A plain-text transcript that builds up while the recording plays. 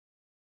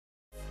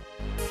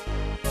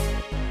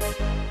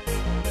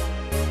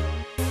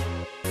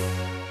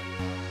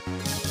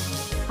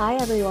Hi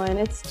everyone,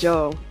 it's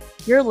Joe.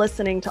 You're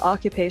listening to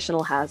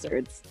Occupational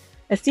Hazards,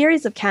 a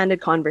series of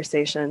candid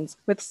conversations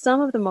with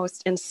some of the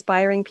most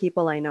inspiring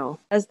people I know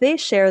as they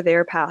share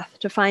their path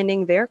to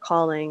finding their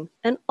calling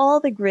and all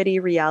the gritty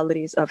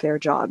realities of their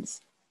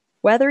jobs.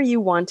 Whether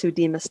you want to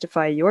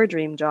demystify your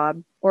dream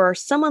job or are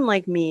someone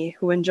like me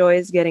who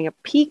enjoys getting a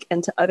peek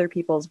into other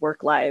people's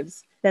work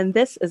lives, then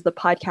this is the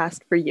podcast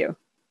for you.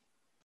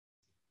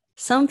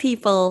 Some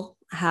people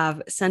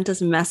have sent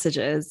us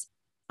messages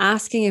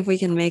asking if we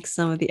can make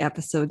some of the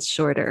episodes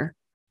shorter.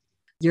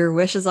 Your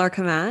wish is our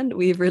command.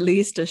 We've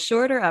released a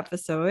shorter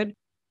episode.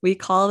 We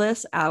call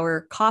this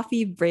our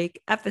coffee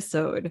break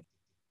episode.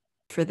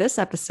 For this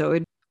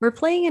episode, we're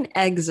playing an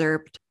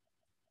excerpt.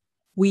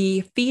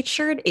 We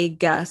featured a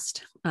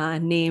guest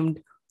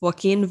named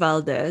Joaquin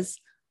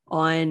Valdez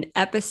on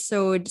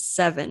episode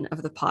 7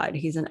 of the pod.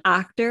 He's an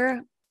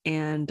actor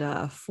and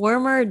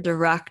former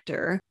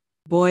director,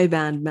 boy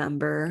band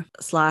member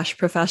 /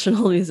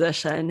 professional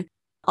musician,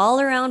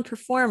 all-around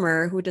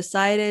performer who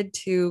decided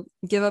to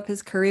give up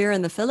his career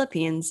in the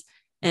Philippines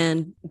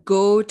and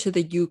go to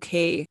the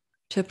UK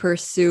to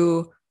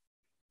pursue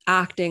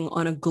acting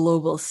on a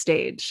global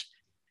stage.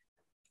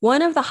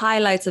 One of the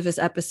highlights of this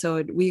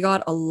episode, we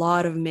got a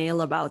lot of mail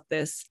about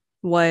this,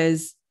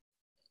 was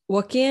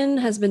Joaquin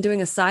has been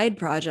doing a side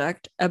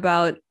project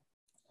about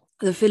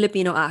the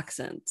Filipino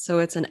accent. So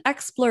it's an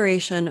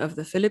exploration of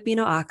the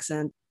Filipino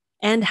accent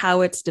and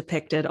how it's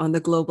depicted on the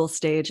global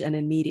stage and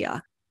in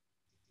media.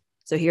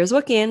 So here's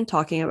Joaquin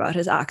talking about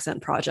his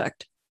accent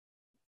project.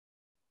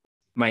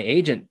 My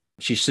agent,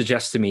 she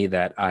suggests to me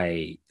that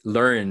I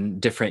learn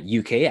different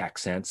UK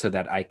accents so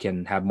that I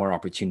can have more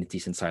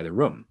opportunities inside the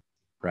room,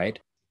 right?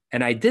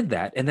 And I did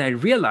that. And then I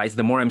realized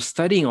the more I'm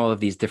studying all of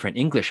these different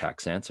English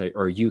accents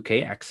or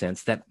UK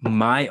accents, that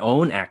my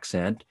own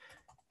accent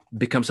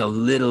becomes a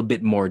little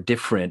bit more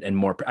different and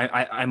more,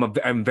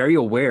 I'm very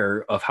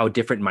aware of how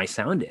different my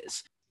sound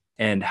is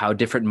and how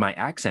different my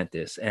accent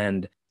is.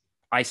 And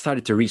I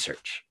started to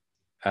research.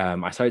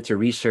 I started to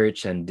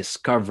research and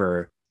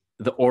discover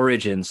the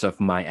origins of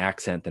my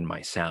accent and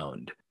my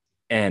sound.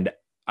 And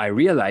I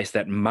realized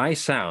that my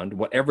sound,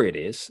 whatever it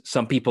is,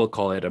 some people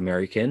call it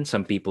American,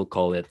 some people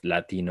call it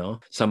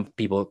Latino, some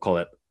people call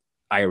it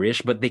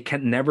Irish, but they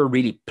can never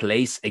really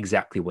place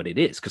exactly what it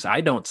is because I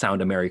don't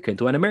sound American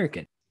to an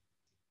American,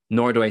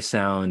 nor do I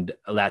sound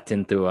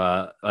Latin to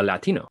a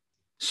Latino.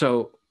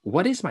 So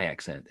what is my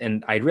accent?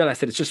 And I realized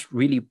that it's just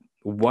really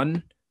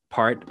one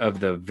part of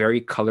the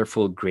very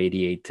colorful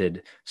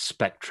gradiated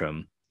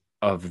spectrum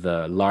of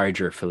the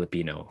larger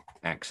Filipino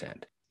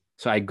accent.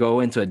 So I go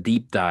into a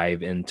deep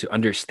dive into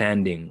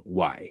understanding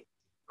why,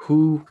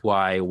 who,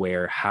 why,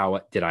 where,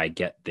 how did I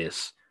get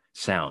this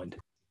sound?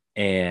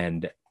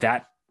 And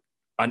that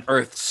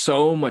unearthed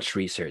so much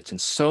research and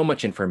so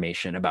much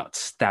information about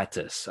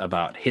status,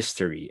 about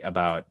history,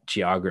 about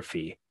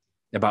geography,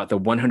 about the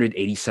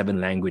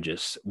 187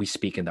 languages we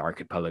speak in the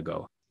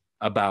archipelago,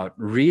 about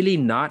really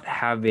not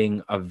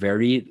having a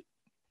very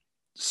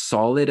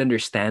solid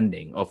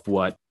understanding of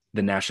what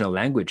the national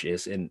language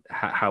is and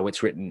how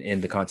it's written in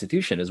the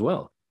Constitution as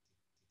well.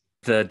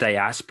 The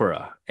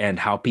diaspora and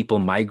how people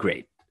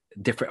migrate,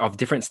 different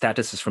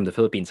statuses from the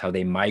Philippines, how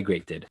they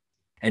migrated,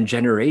 and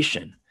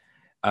generation.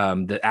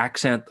 The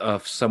accent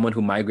of someone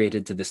who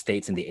migrated to the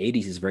States in the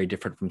 80s is very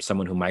different from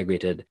someone who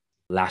migrated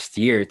last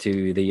year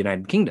to the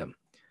United Kingdom.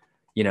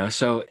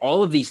 So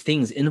all of these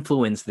things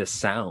influence the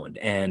sound.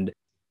 And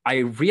I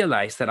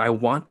realized that I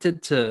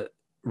wanted to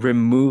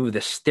remove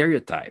the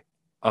stereotype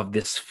of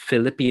this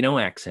Filipino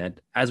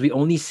accent as we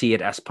only see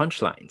it as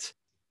punchlines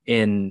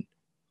in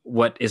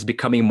what is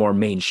becoming more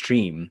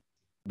mainstream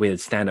with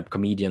stand-up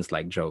comedians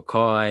like Joe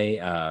Coy.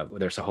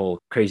 There's a whole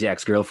Crazy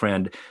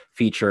Ex-Girlfriend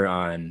feature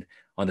on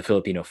the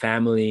Filipino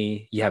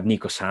Family. You have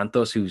Nico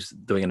Santos, who's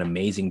doing an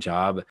amazing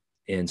job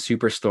in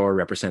Superstore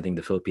representing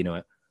the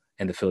Filipino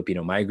and the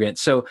Filipino migrant.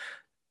 So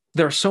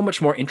there's so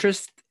much more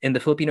interest in the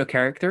Filipino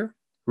character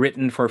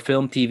written for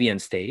film, TV,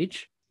 and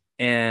stage.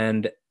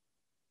 And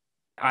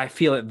I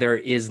feel that there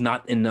is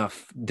not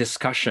enough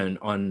discussion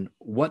on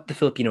what the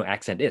Filipino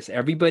accent is.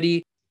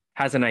 Everybody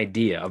has an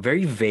idea, a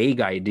very vague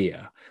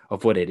idea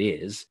of what it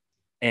is.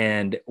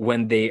 And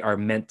when they are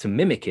meant to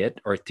mimic it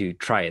or to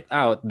try it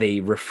out, they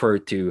refer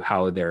to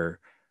how their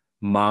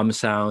mom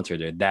sounds or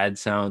their dad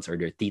sounds or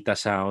their tita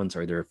sounds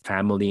or their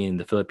family in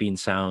the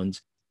Philippines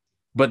sounds.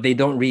 But they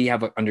don't really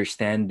have an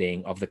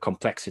understanding of the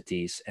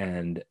complexities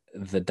and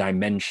the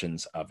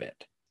dimensions of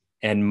it.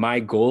 And my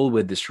goal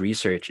with this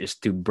research is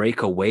to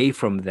break away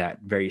from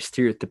that very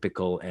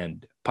stereotypical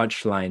and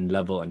punchline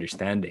level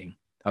understanding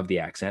of the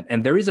accent.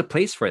 And there is a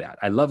place for that.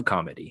 I love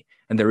comedy.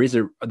 And there's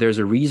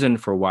a reason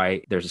for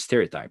why there's a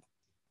stereotype.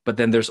 But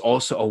then there's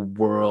also a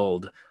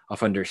world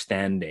of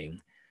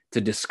understanding to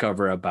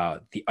discover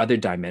about the other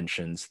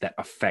dimensions that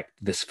affect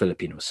this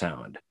Filipino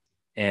sound.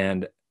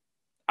 And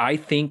I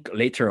think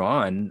later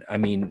on,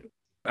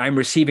 I'm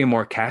receiving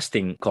more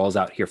casting calls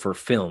out here for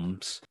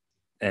films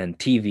and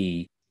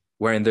TV,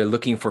 wherein they're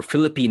looking for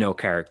Filipino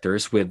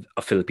characters with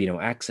a Filipino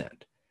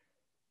accent.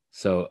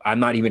 So I'm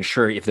not even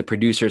sure if the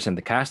producers and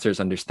the casters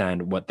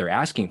understand what they're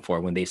asking for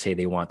when they say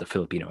they want the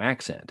Filipino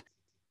accent.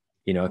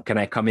 Can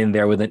I come in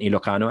there with an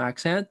Ilocano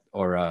accent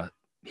or a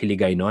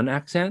Hiligaynon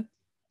accent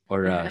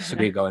or a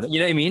Surigao? You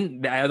know what I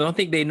mean? I don't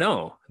think they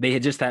know. They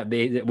just have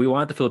we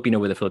want the Filipino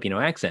with a Filipino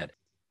accent.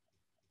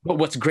 But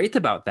what's great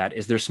about that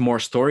is there's more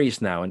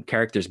stories now and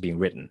characters being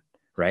written,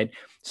 right?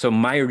 So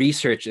my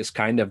research is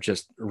kind of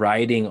just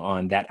riding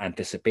on that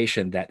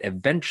anticipation that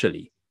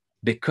eventually,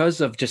 because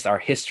of just our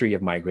history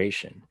of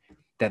migration,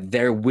 that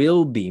there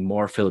will be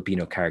more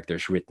Filipino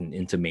characters written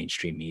into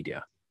mainstream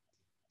media.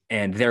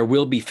 And there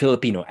will be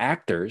Filipino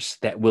actors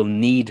that will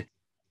need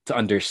to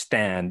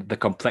understand the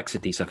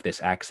complexities of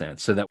this accent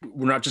so that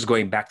we're not just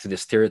going back to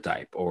this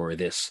stereotype or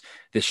this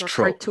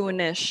trope.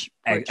 Cartoonish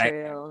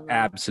portrayal.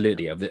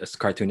 Absolutely, of this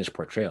cartoonish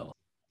portrayal.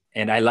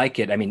 And I like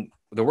it. I mean,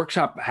 the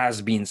workshop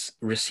has been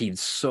received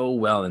so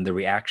well and the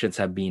reactions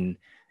have been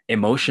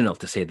emotional,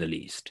 to say the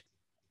least.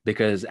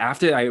 Because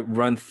after I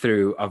run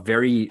through a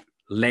very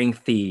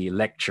lengthy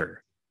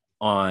lecture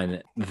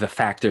on the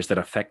factors that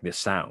affect this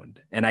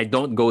sound, and I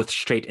don't go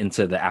straight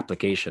into the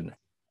application,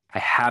 I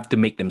have to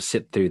make them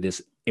sit through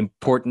this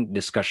important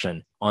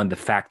discussion on the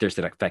factors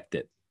that affect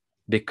it,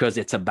 because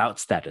it's about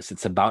status,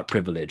 it's about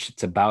privilege,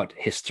 it's about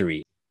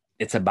history,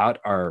 it's about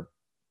our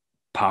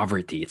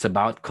poverty, it's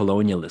about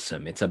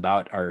colonialism, it's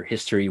about our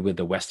history with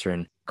the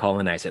Western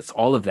colonizers. It's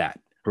all of that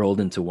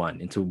rolled into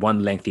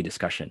one lengthy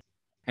discussion.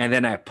 And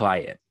then I apply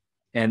it.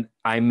 And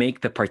I make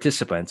the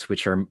participants,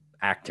 which are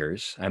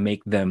actors, I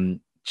make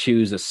them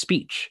choose a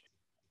speech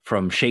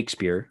from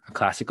Shakespeare, a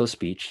classical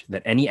speech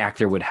that any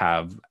actor would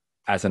have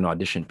as an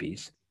audition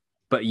piece,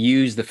 but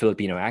use the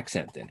Filipino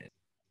accent in it.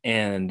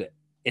 And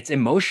it's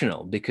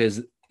emotional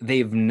because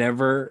they've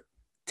never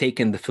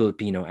taken the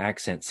Filipino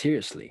accent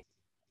seriously,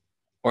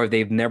 or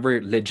they've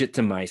never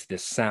legitimized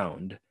this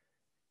sound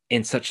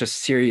in such a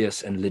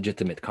serious and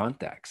legitimate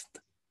context.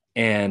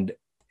 And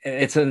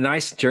it's a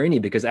nice journey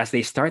because as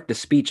they start the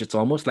speech, it's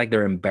almost like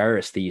they're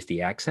embarrassed to use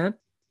the accent,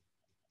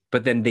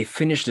 but then they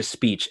finish the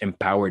speech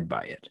empowered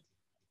by it.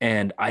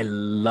 And I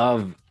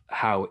love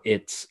how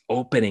it's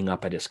opening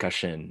up a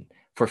discussion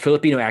for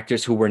Filipino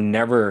actors who were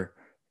never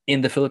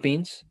in the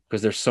Philippines,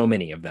 because there's so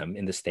many of them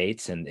in the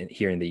States and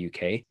here in the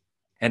UK,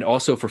 and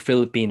also for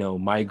Filipino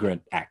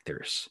migrant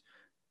actors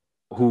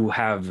who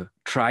have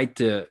tried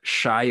to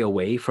shy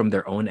away from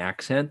their own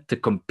accent to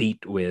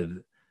compete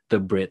with the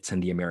Brits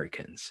and the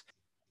Americans.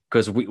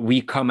 Because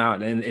we come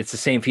out, and it's the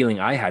same feeling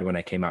I had when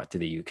I came out to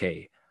the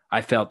UK.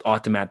 I felt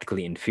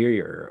automatically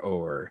inferior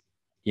or,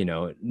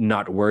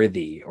 not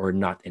worthy or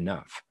not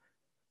enough.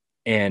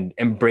 And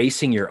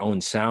embracing your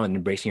own sound,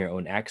 embracing your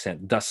own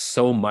accent does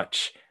so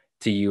much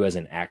to you as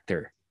an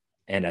actor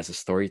and as a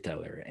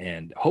storyteller.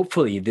 And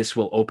hopefully this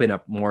will open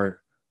up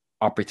more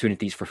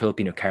opportunities for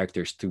Filipino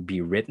characters to be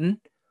written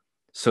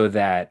so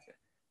that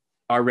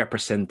our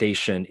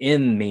representation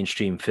in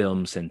mainstream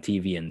films and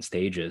TV and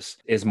stages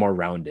is more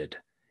rounded.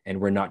 And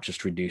we're not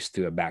just reduced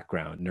to a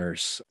background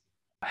nurse,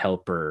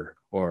 helper,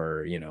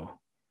 or,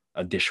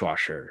 a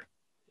dishwasher.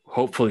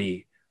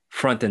 Hopefully,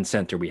 front and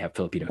center, we have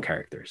Filipino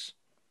characters.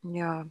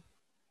 Yeah.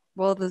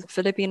 Well, the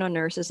Filipino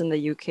nurses in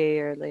the UK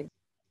are like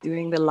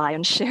doing the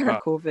lion's share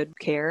of COVID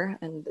care.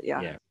 And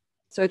yeah.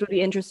 So it would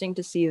be interesting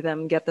to see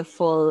them get the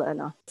full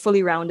and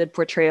fully rounded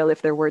portrayal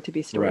if there were to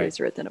be stories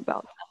written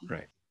about them.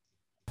 Right.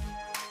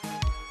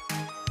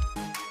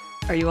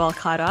 Are you all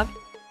caught up?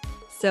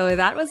 So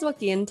that was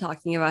Joaquin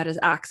talking about his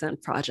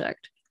accent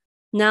project.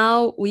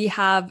 Now we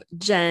have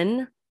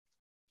Jen.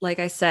 Like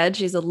I said,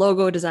 she's a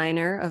logo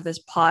designer of this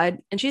pod,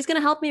 and she's going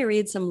to help me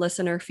read some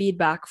listener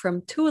feedback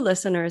from 2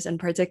 listeners in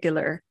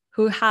particular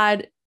who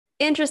had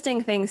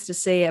interesting things to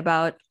say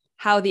about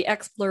how the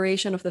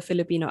exploration of the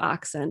Filipino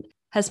accent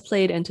has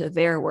played into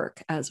their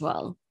work as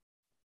well.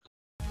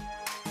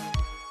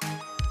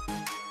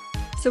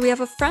 So we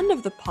have a friend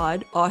of the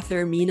pod,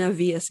 author Mina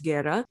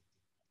V.Esguerra,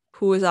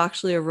 who is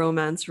actually a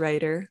romance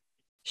writer.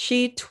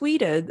 She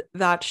tweeted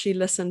that she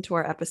listened to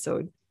our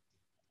episode.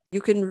 You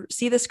can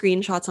see the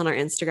screenshots on our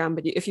Instagram,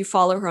 but if you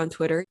follow her on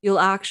Twitter, you'll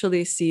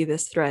actually see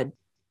this thread.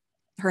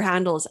 Her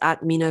handle is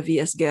at Mina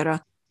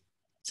V.Esguerra.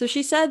 So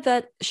she said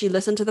that she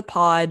listened to the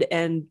pod,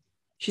 and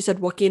she said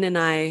Joaquin and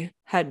I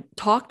had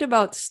talked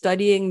about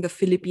studying the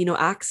Filipino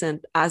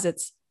accent as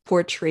it's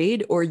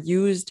portrayed or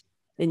used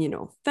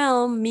in,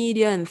 film,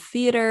 media, and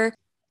theater.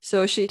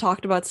 So she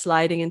talked about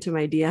sliding into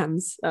my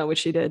DMs, which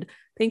she did.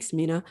 Thanks,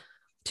 Mina.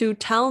 To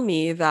tell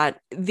me that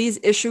these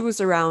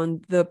issues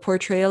around the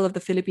portrayal of the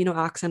Filipino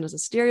accent as a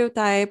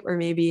stereotype or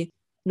maybe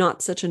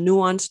not such a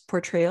nuanced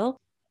portrayal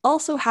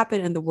also happen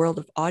in the world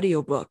of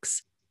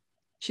audiobooks.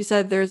 She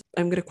said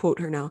I'm going to quote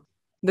her now,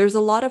 there's a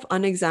lot of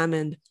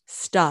unexamined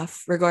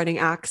stuff regarding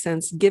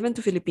accents given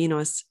to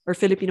Filipinos or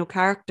Filipino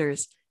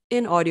characters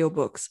in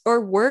audiobooks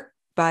or work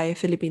by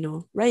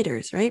Filipino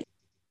writers, right?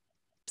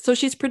 So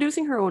she's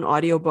producing her own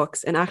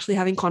audiobooks and actually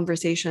having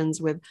conversations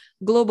with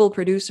global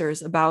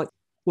producers about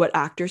what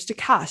actors to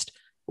cast,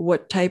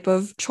 what type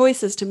of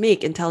choices to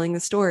make in telling the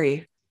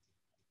story.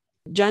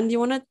 Jen, do you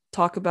want to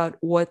talk about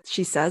what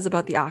she says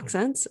about the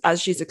accents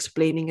as she's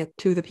explaining it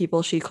to the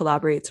people she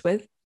collaborates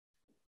with?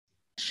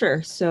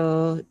 Sure.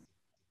 So,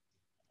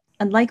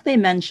 unlike they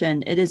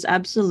mentioned, it is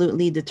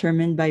absolutely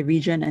determined by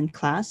region and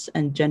class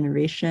and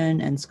generation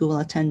and school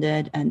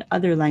attended and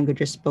other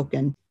languages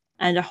spoken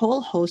and a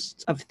whole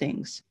host of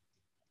things.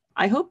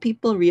 I hope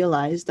people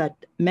realize that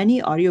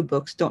many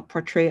audiobooks don't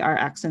portray our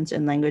accents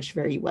and language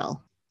very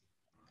well.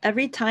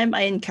 Every time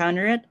I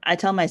encounter it, I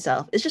tell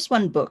myself, it's just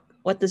one book.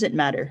 What does it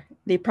matter?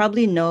 They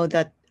probably know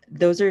that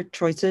those are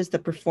choices the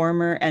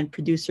performer and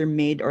producer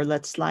made or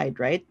let slide,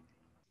 right?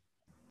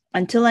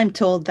 Until I'm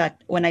told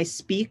that when I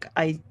speak,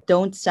 I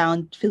don't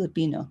sound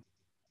Filipino.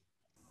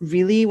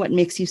 Really, what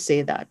makes you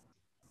say that?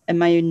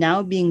 Am I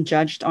now being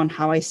judged on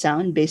how I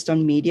sound based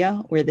on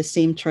media where the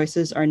same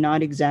choices are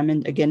not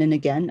examined again and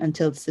again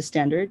until it's the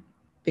standard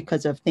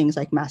because of things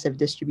like massive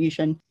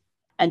distribution?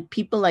 And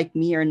people like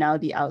me are now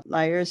the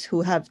outliers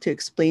who have to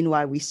explain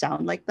why we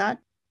sound like that?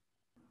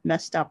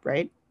 Messed up,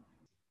 right?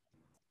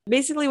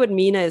 Basically, what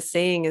Mina is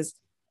saying is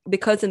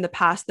because in the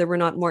past there were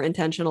not more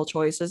intentional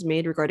choices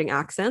made regarding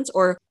accents,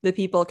 or the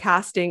people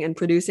casting and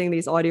producing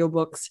these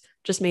audiobooks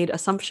just made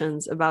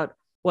assumptions about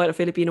what a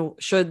Filipino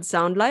should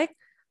sound like.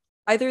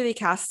 Either they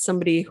cast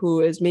somebody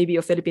who is maybe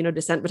of Filipino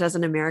descent but has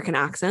an American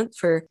accent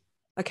for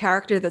a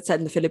character that's set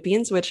in the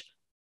Philippines, which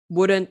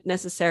wouldn't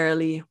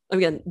necessarily,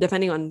 again,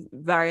 depending on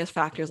various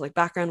factors like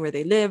background, where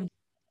they lived,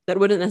 that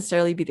wouldn't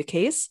necessarily be the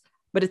case.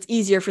 But it's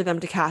easier for them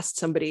to cast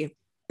somebody.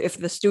 If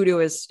the studio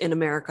is in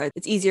America,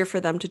 it's easier for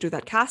them to do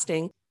that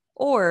casting,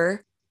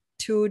 or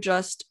to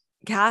just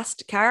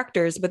cast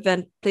characters but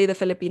then play the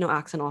Filipino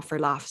accent off for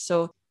laughs.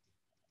 So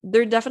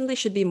there definitely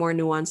should be more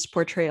nuanced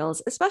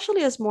portrayals,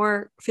 especially as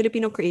more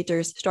Filipino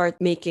creators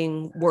start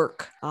making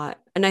work.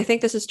 And I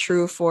think this is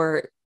true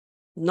for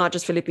not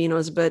just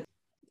Filipinos, but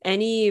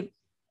any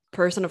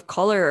person of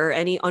color or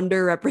any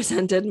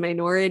underrepresented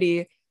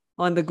minority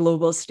on the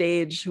global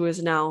stage who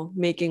is now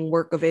making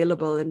work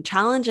available and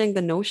challenging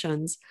the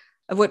notions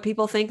of what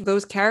people think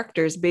those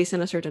characters based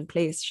in a certain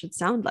place should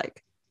sound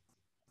like.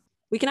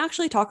 We can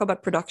actually talk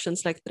about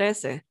productions like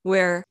Trece,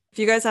 where, if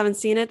you guys haven't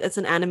seen it, it's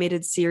an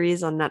animated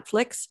series on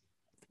Netflix.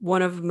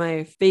 One of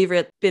my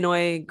favorite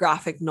Pinoy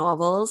graphic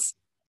novels.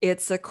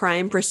 It's a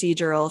crime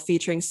procedural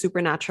featuring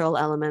supernatural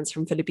elements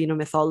from Filipino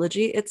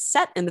mythology. It's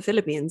set in the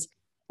Philippines.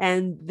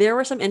 And there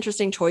were some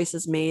interesting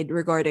choices made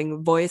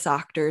regarding voice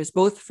actors,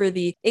 both for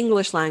the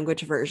English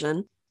language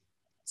version.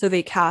 So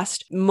they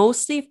cast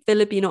mostly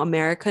Filipino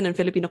American and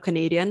Filipino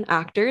Canadian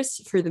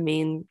actors for the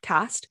main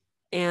cast.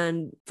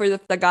 And for the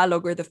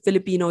Tagalog or the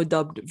Filipino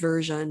dubbed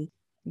version,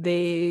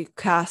 they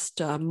cast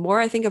more,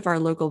 I think, of our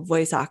local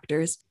voice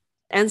actors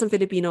and some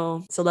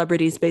Filipino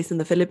celebrities based in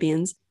the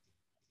Philippines.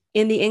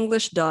 In the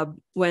English dub,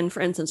 when,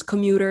 for instance,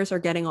 commuters are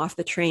getting off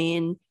the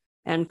train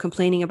and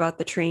complaining about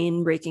the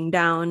train breaking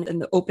down in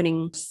the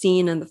opening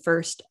scene in the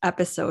first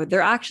episode,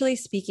 they're actually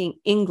speaking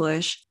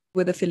English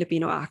with a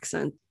Filipino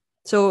accent.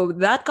 So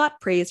that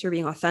got praise for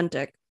being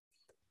authentic.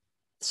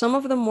 Some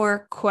of the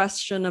more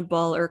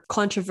questionable or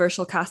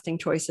controversial casting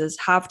choices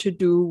have to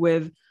do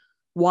with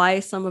why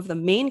some of the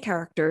main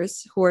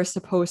characters who are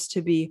supposed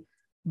to be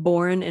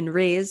born and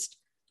raised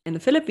in the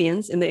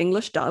Philippines in the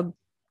English dub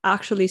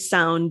actually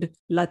sound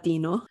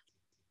Latino.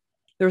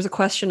 There was a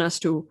question as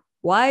to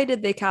why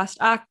did they cast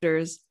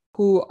actors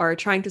who are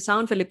trying to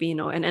sound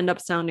Filipino and end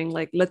up sounding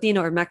like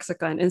Latino or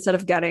Mexican instead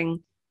of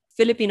getting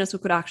Filipinos who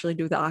could actually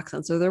do the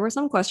accent. So there were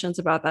some questions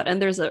about that.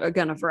 And there's,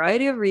 again, a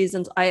variety of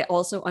reasons. I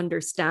also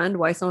understand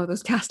why some of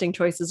those casting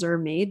choices are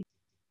made.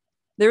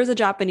 There was a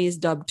Japanese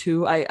dub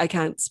too. I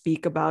can't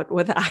speak about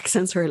what the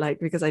accents were like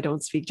because I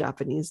don't speak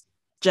Japanese.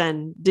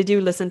 Jen, did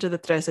you listen to the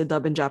Trece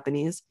dub in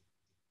Japanese?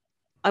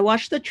 I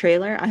watched the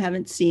trailer. I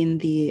haven't seen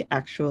the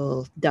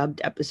actual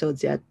dubbed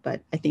episodes yet, but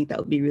I think that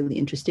would be really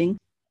interesting.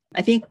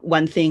 I think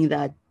one thing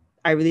that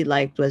I really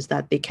liked was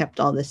that they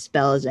kept all the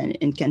spells and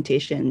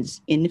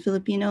incantations in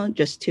Filipino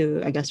just to,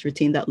 I guess,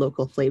 retain that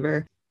local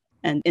flavor.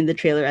 And in the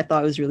trailer, I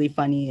thought it was really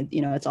funny.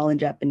 You know, it's all in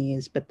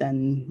Japanese, but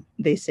then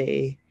they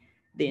say,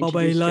 they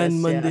introduce Babaylan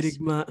Jess, yes.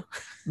 mandirigma.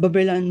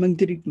 Babaylan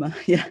mandirigma.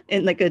 Yeah,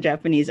 in like a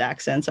Japanese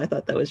accent. So I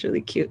thought that was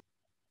really cute.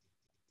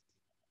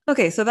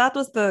 Okay, so that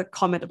was the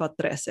comment about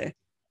Trece.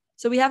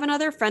 So we have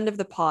another friend of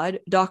the pod,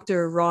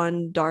 Dr.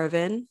 Ron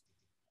Darvin,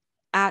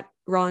 at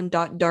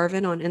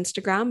ron.darvin on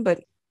Instagram,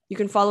 but you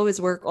can follow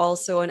his work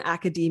also on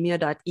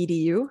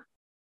academia.edu.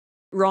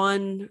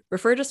 Ron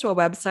referred us to a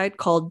website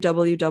called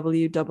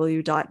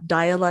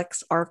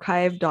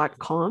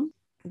www.dialectsarchive.com.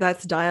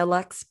 That's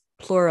dialects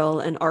plural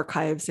and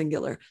archive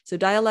singular. So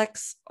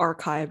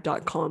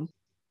dialectsarchive.com.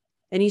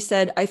 And he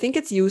said, I think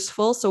it's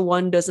useful so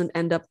one doesn't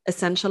end up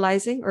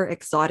essentializing or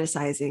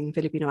exoticizing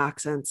Filipino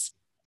accents,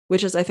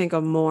 which is, I think,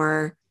 a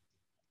more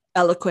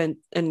eloquent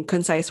and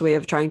concise way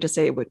of trying to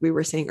say what we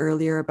were saying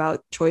earlier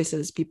about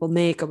choices people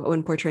make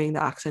when portraying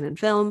the accent in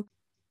film.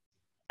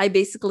 I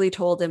basically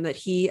told him that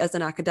he, as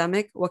an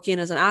academic, Joaquin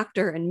as an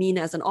actor, and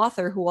Mina as an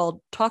author, who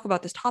all talk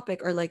about this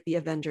topic, are like the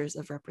Avengers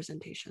of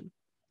representation.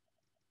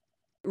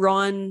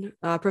 Ron,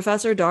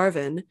 Professor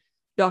Darvin,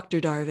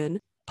 Dr. Darwin,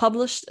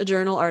 published a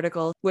journal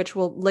article, which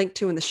we'll link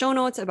to in the show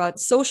notes,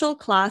 about social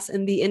class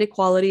and the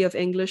inequality of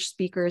English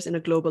speakers in a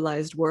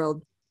globalized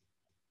world.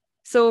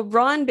 So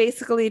Ron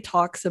basically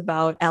talks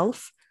about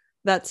ELF.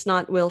 That's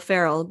not Will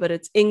Ferrell, but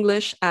it's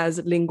English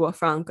as lingua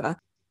franca.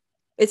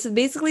 It's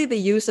basically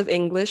the use of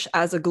English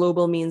as a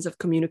global means of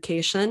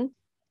communication,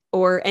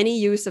 or any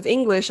use of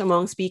English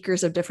among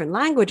speakers of different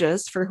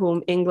languages for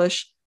whom English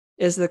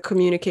is the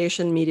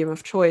communication medium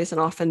of choice and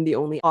often the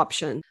only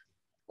option.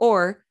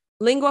 Or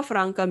lingua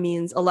franca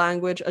means a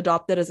language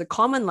adopted as a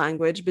common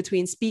language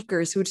between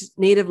speakers whose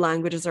native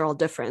languages are all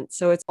different.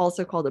 So it's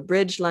also called a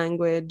bridge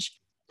language,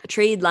 a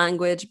trade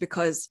language,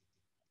 because,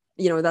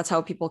 that's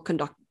how people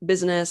conduct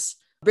business.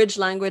 Bridge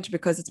language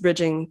because it's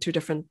bridging two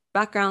different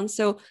backgrounds.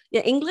 So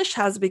yeah, English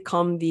has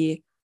become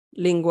the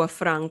lingua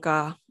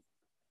franca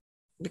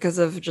because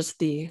of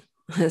just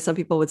some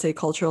people would say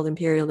cultural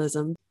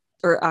imperialism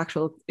or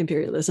actual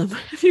imperialism,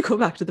 if you go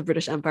back to the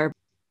British Empire.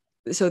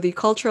 So the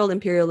cultural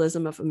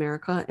imperialism of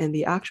America and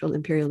the actual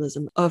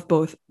imperialism of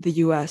both the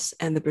US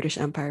and the British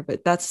Empire.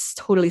 But that's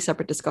totally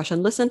separate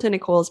discussion. Listen to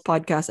Nicole's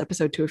podcast,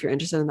 episode 2, if you're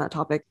interested in that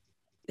topic.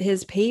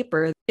 His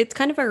paper, it's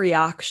kind of a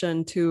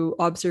reaction to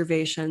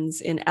observations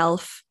in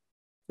ELF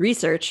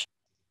research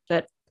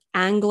that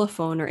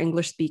Anglophone or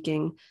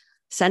English-speaking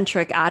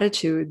centric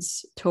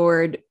attitudes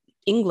toward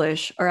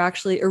English are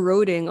actually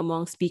eroding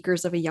among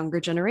speakers of a younger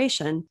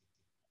generation.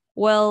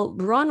 Well,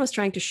 Ron was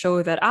trying to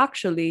show that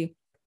actually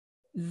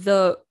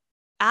the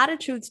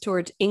attitudes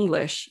towards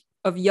English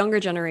of younger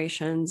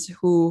generations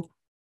who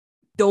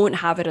don't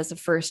have it as a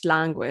first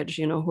language,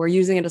 who are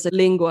using it as a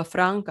lingua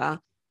franca,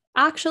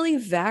 actually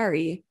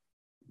vary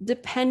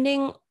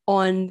depending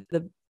on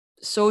the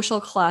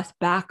social class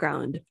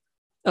background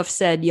of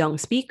said young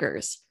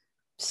speakers.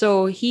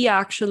 So he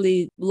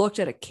actually looked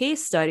at a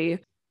case study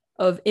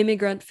of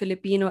immigrant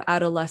Filipino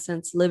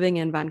adolescents living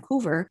in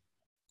Vancouver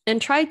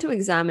and tried to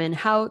examine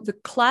how the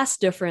class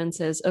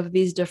differences of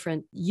these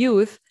different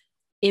youth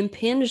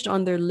impinged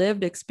on their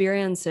lived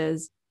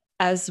experiences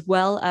as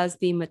well as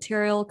the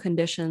material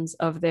conditions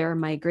of their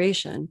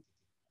migration.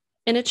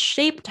 And it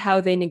shaped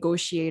how they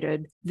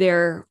negotiated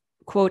their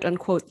quote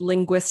unquote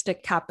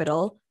linguistic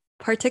capital,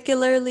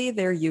 particularly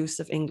their use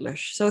of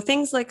English. So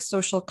things like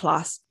social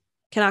class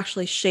can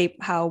actually shape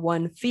how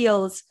one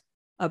feels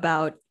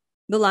about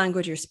the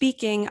language you're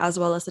speaking, as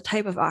well as the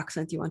type of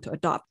accent you want to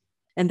adopt.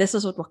 And this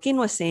is what Joaquin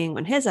was saying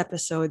on his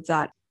episode,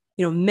 that,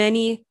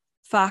 many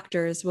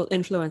factors will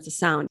influence the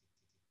sound.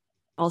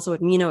 Also,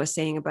 what Mina was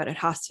saying about it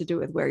has to do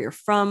with where you're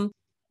from,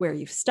 where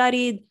you've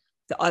studied,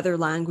 the other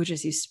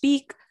languages you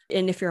speak,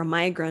 and if you're a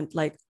migrant,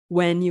 like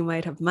when you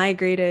might have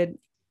migrated.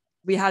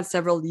 We had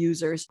several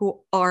users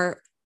who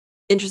are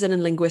interested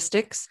in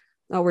linguistics.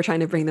 We're trying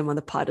to bring them on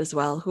the pod as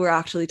well, who are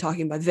actually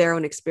talking about their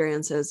own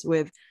experiences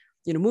with,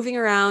 moving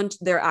around,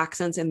 their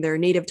accents and their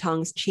native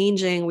tongues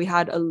changing. We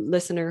had a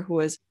listener who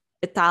was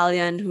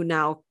Italian who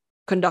now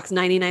conducts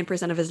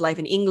 99% of his life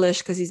in English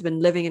because he's been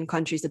living in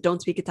countries that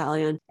don't speak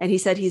Italian. And he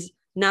said he's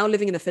now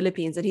living in the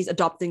Philippines and he's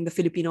adopting the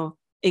Filipino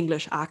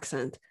English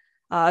accent.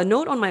 A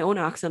note on my own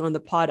accent on the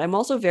pod. I'm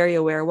also very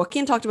aware.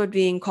 Joaquin talked about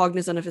being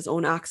cognizant of his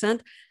own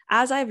accent.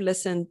 As I've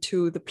listened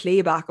to the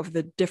playback of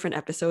the different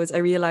episodes, I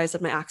realized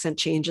that my accent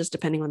changes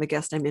depending on the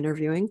guest I'm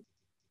interviewing.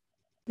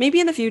 Maybe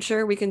in the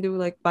future, we can do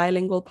like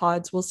bilingual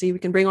pods. We'll see. We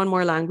can bring on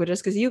more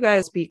languages because you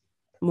guys speak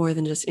more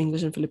than just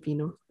English and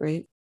Filipino,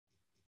 right?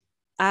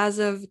 As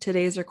of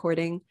today's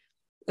recording,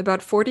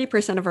 about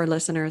 40% of our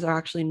listeners are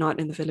actually not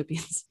in the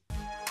Philippines.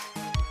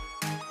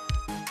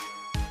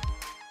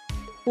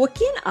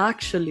 Joaquin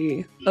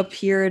actually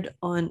appeared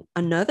on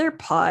another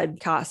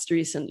podcast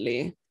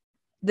recently.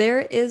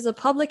 There is a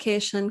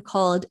publication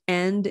called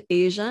End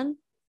Asian.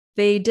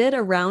 They did a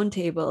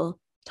roundtable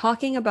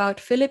talking about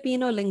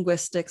Filipino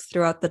linguistics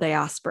throughout the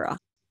diaspora.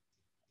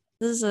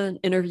 This is an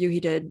interview he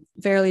did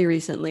fairly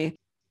recently.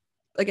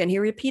 Again, he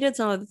repeated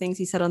some of the things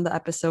he said on the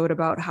episode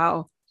about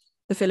how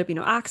the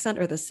Filipino accent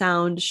or the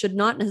sound should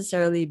not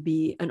necessarily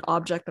be an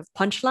object of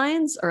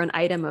punchlines or an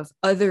item of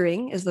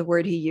othering, is the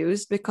word he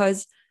used,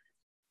 because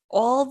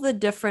all the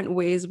different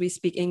ways we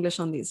speak English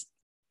on these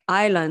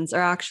islands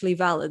are actually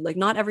valid. Like,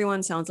 not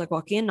everyone sounds like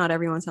Joaquin, not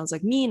everyone sounds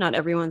like me, not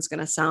everyone's going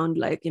to sound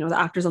like, the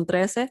actors on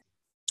Trece.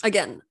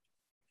 Again,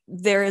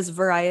 there is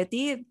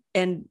variety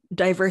and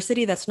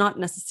diversity that's not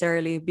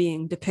necessarily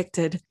being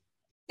depicted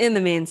in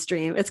the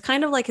mainstream. It's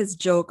kind of like his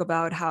joke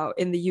about how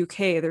in the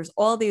UK, there's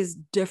all these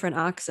different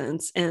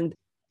accents, and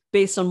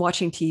based on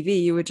watching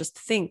TV, you would just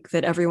think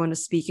that everyone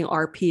is speaking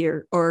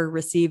RP or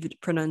received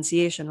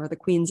pronunciation, or the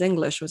Queen's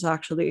English was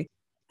actually,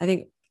 I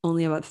think,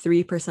 only about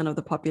 3% of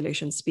the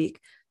population speak.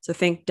 So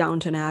think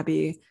Downton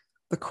Abbey,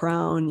 The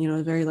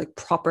Crown, very like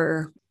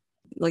proper,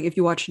 like if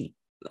you watch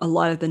a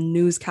lot of the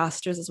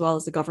newscasters as well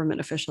as the government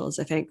officials,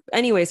 I think.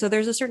 Anyway, so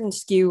there's a certain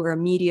skew or a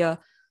media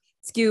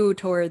skew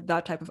toward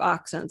that type of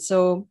accent.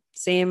 So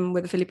same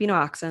with the Filipino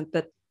accent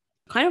that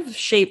kind of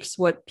shapes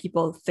what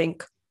people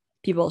think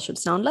people should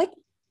sound like.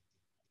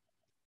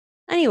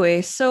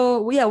 Anyway,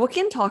 so yeah,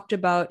 Joaquin talked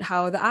about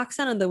how the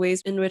accent and the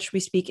ways in which we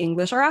speak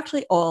English are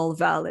actually all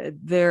valid.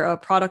 They're a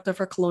product of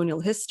our colonial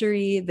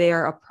history, they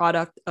are a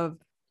product of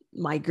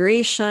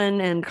migration,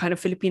 and kind of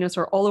Filipinos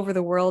are all over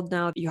the world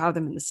now. You have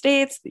them in the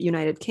States, the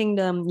United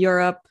Kingdom,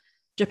 Europe,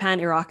 Japan,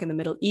 Iraq, and the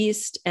Middle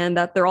East, and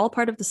that they're all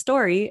part of the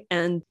story.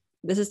 And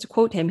this is to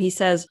quote him. He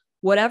says,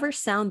 whatever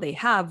sound they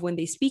have when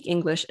they speak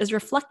English is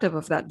reflective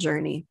of that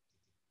journey.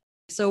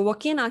 So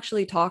Joaquin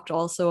actually talked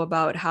also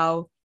about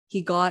how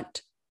he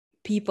got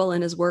people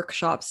in his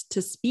workshops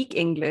to speak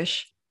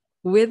English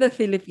with a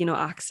Filipino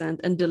accent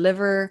and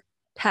deliver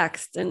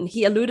text. And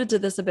he alluded to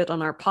this a bit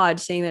on our pod,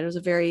 saying that it was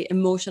a very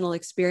emotional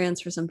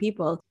experience for some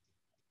people.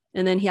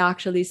 And then he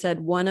actually said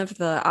one of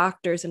the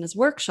actors in his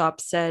workshop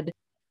said,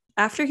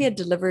 after he had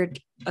delivered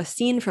a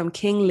scene from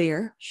King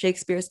Lear,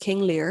 Shakespeare's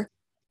King Lear,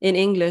 in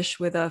English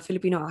with a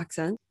Filipino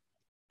accent,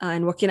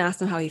 and Joaquin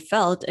asked him how he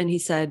felt. And he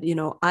said,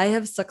 I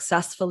have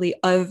successfully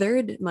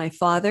othered my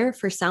father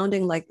for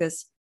sounding like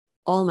this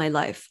all my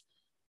life.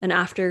 And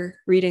after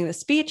reading the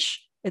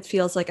speech, it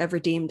feels like I've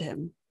redeemed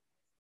him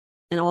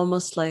and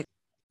almost like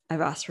I've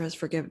asked for his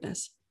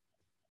forgiveness.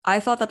 I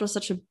thought that was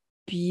such a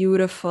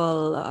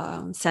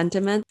beautiful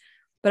sentiment.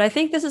 But I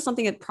think this is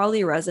something that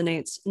probably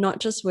resonates not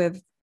just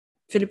with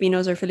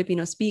Filipinos or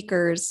Filipino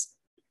speakers,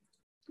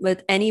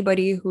 but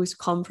anybody who's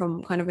come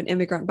from kind of an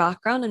immigrant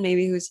background and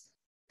maybe whose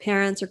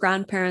parents or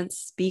grandparents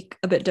speak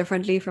a bit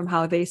differently from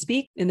how they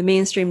speak in the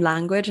mainstream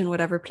language in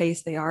whatever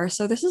place they are.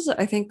 So this is,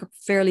 I think, a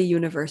fairly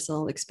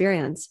universal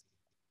experience.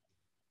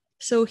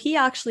 So he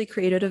actually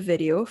created a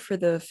video for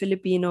the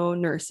Filipino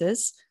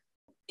nurses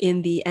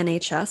in the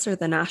NHS, or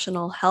the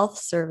National Health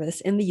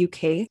Service in the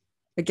UK.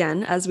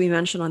 Again, as we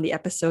mentioned on the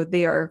episode,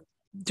 they are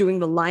doing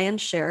the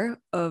lion's share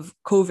of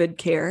COVID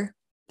care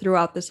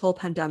throughout this whole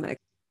pandemic.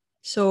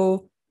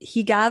 So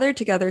he gathered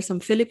together some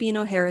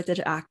Filipino heritage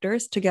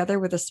actors together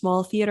with a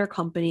small theater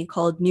company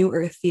called New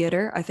Earth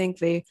Theater. I think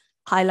they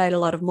highlight a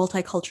lot of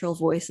multicultural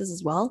voices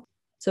as well.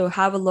 So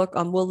have a look.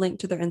 We'll link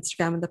to their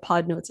Instagram in the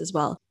pod notes as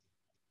well.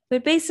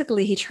 But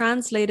basically, he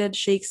translated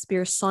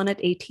Shakespeare's Sonnet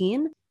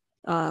 18,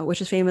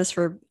 which is famous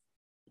for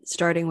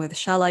starting with,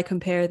 "Shall I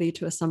compare thee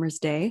to a summer's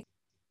day?"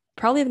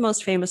 Probably the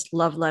most famous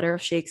love letter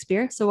of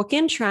Shakespeare. So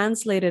Joaquin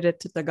translated it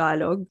to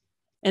Tagalog.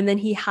 And then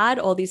he had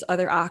all these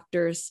other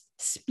actors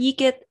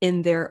speak it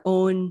in their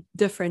own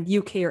different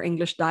UK or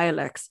English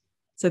dialects.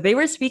 So they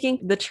were speaking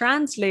the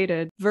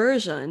translated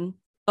version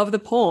of the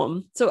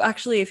poem. So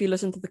actually, if you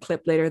listen to the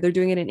clip later, they're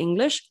doing it in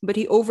English, but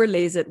he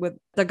overlays it with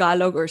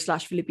Tagalog or /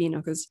 Filipino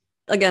because,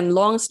 again,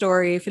 long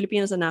story,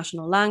 Filipino is a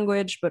national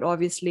language, but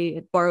obviously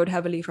it borrowed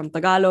heavily from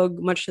Tagalog,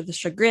 much to the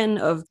chagrin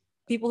of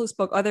people who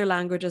spoke other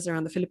languages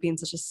around the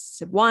Philippines, such as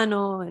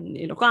Cebuano and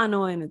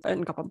Ilocano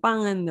and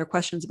Kapampangan. There are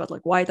questions about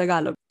why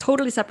Tagalog.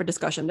 Totally separate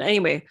discussion. But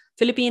anyway,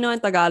 Filipino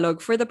and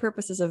Tagalog, for the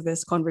purposes of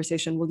this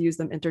conversation, we'll use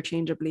them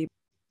interchangeably.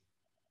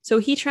 So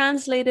he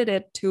translated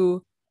it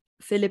to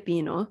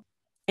Filipino,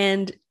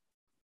 and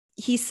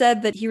he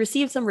said that he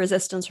received some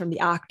resistance from the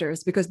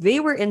actors because they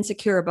were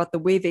insecure about the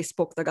way they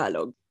spoke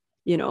Tagalog.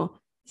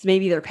 So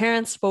maybe their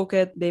parents spoke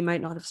it, they might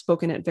not have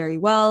spoken it very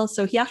well.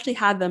 So he actually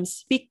had them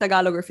speak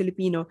Tagalog or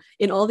Filipino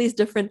in all these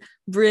different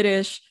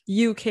British,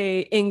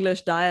 UK,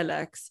 English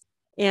dialects.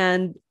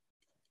 And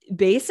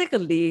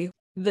basically,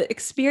 the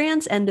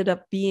experience ended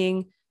up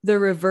being the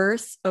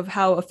reverse of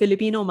how a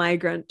Filipino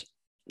migrant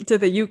to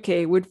the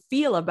UK would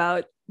feel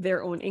about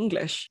their own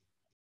English.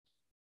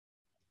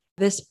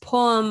 This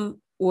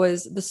poem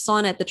was the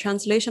sonnet, the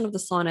translation of the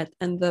sonnet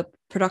and the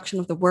production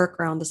of the work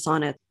around the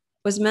sonnet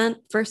was meant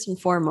first and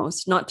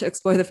foremost not to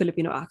explore the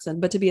Filipino accent,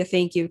 but to be a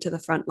thank you to the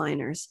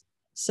frontliners.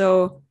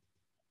 So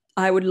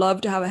I would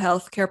love to have a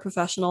healthcare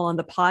professional on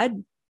the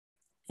pod.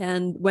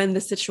 And when the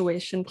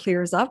situation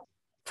clears up,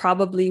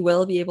 probably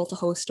will be able to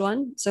host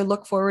one. So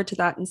look forward to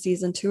that in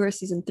season 2 or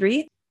season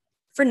 3.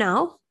 For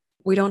now,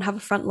 we don't have a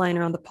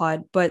frontliner on the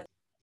pod, but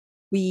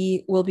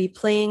we will be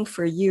playing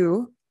for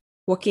you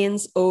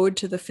Joaquin's ode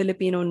to the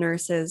Filipino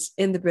nurses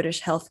in the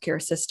British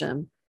healthcare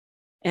system.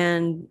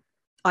 And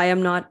I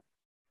am not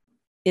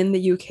in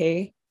the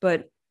UK,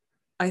 but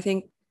I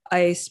think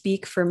I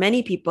speak for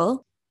many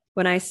people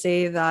when I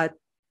say that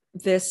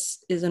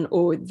this is an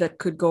ode that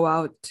could go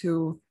out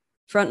to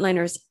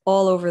frontliners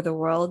all over the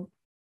world,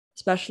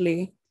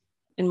 especially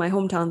in my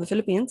hometown, the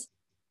Philippines.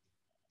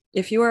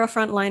 If you are a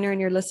frontliner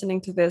and you're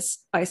listening to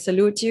this, I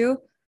salute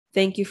you.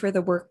 Thank you for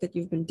the work that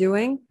you've been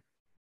doing.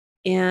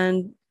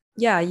 And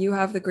yeah, you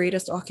have the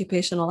greatest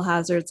occupational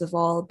hazards of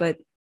all, but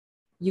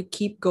you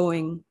keep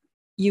going.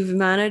 You've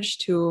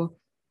managed to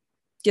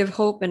give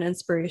hope and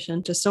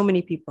inspiration to so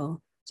many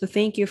people. So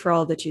thank you for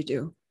all that you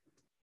do.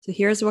 So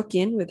here's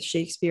Joaquin with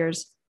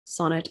Shakespeare's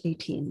Sonnet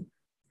 18.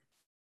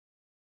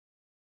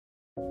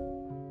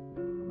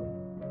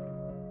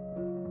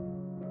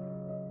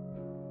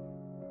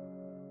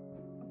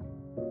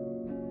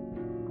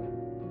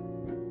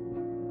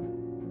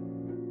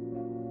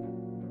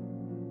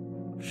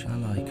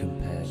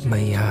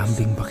 May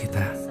hahambing ba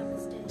kita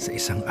sa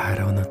isang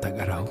araw ng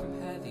tag-araw?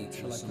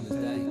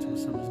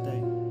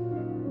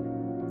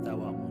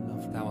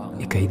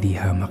 ika'y di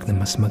hamak na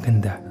mas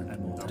maganda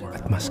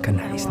at mas They are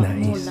more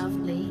kanais-nais.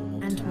 lovely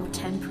and more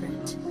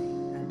temperate.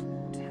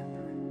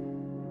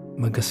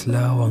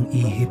 Magaslaw ang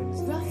ihip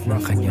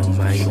ng kanyang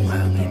mayong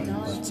hangin.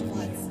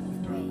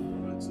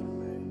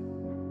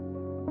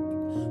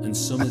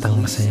 At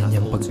ang masaya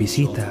niyang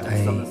pagbisita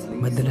ay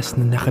madalas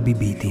na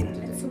nakabibitin.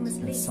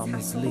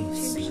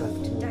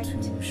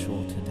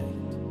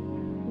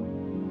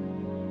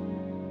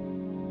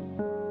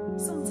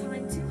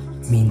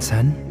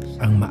 Minsan,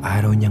 ang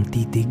maaraw niyang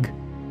titig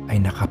ay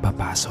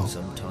nakapapasok.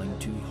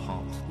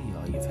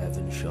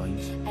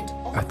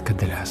 At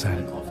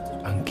kadalasan,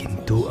 ang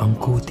kintuang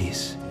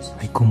kutis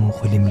ay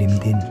kumukulimlim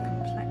din.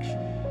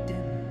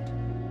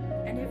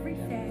 And every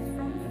fair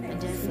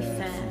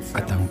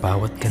At ang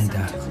bawat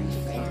ganda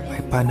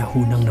ay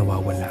panahunang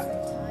nawawala.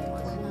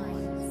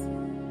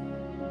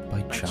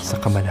 Sa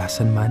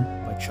kamalasan man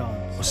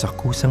o sa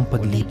kusang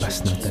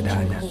paglipas ng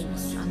tadhana.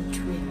 falls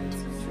untrimmed.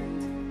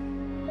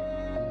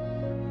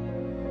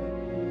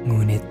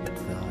 Ngunit,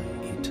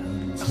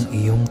 ang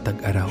iyong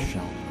tag-araw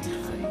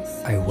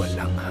ay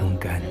walang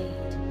hanggan.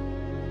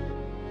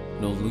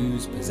 Nor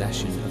lose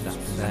possession of that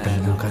At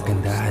ang iyong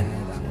kagandahan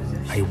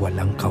ay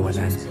walang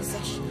kawalan.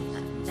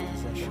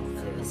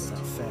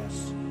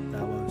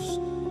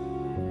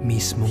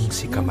 Mismong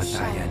si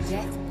kamatayan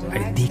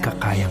ay di ka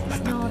kayang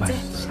matakpan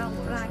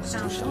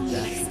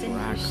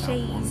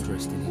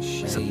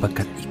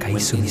sapagkat ika'y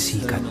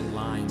sumisikat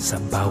sa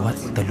bawat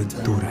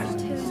taludturan.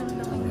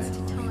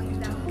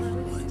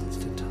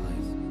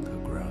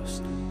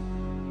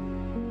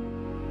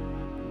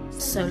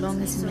 So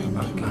long as men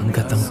can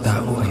Hanggat ang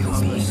tao ay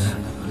humihinga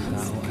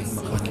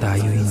o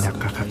tayo'y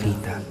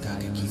nakakakita,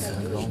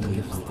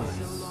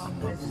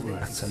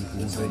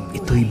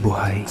 ito'y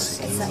buhay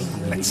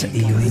at sa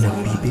iyo'y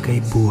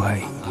nagbibigay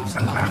buhay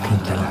ang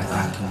aking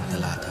talata.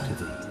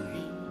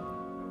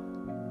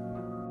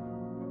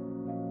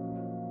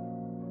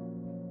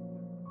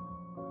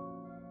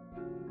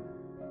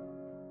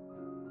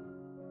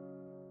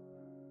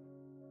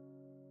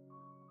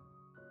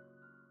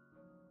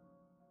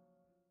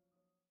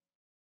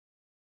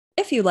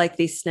 If you like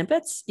these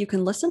snippets, you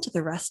can listen to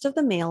the rest of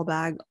the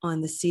mailbag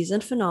on the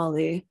season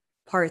finale,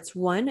 parts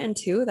 1 and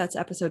 2, that's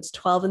episodes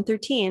 12 and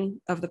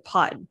 13 of the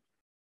pod.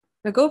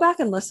 Now go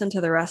back and listen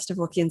to the rest of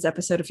Wookie's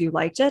episode if you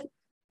liked it.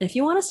 And if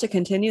you want us to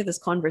continue this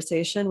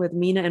conversation with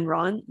Mina and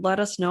Ron, let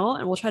us know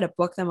and we'll try to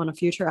book them on a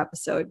future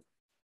episode.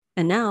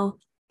 And now,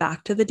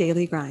 back to the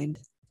daily grind.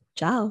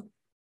 Ciao.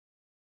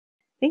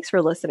 Thanks for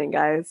listening,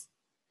 guys.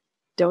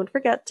 Don't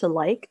forget to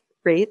like,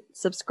 rate,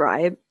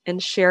 subscribe,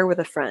 and share with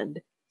a friend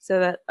so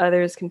that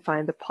others can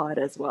find the pod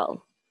as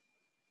well.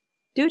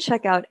 Do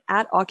check out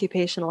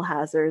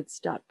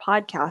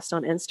 @occupationalhazards.podcast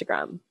on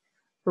Instagram,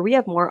 where we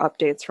have more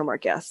updates from our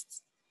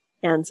guests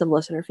and some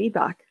listener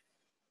feedback.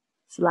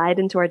 Slide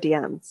into our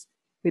DMs.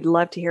 We'd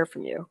love to hear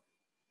from you.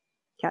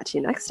 Catch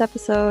you next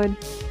episode.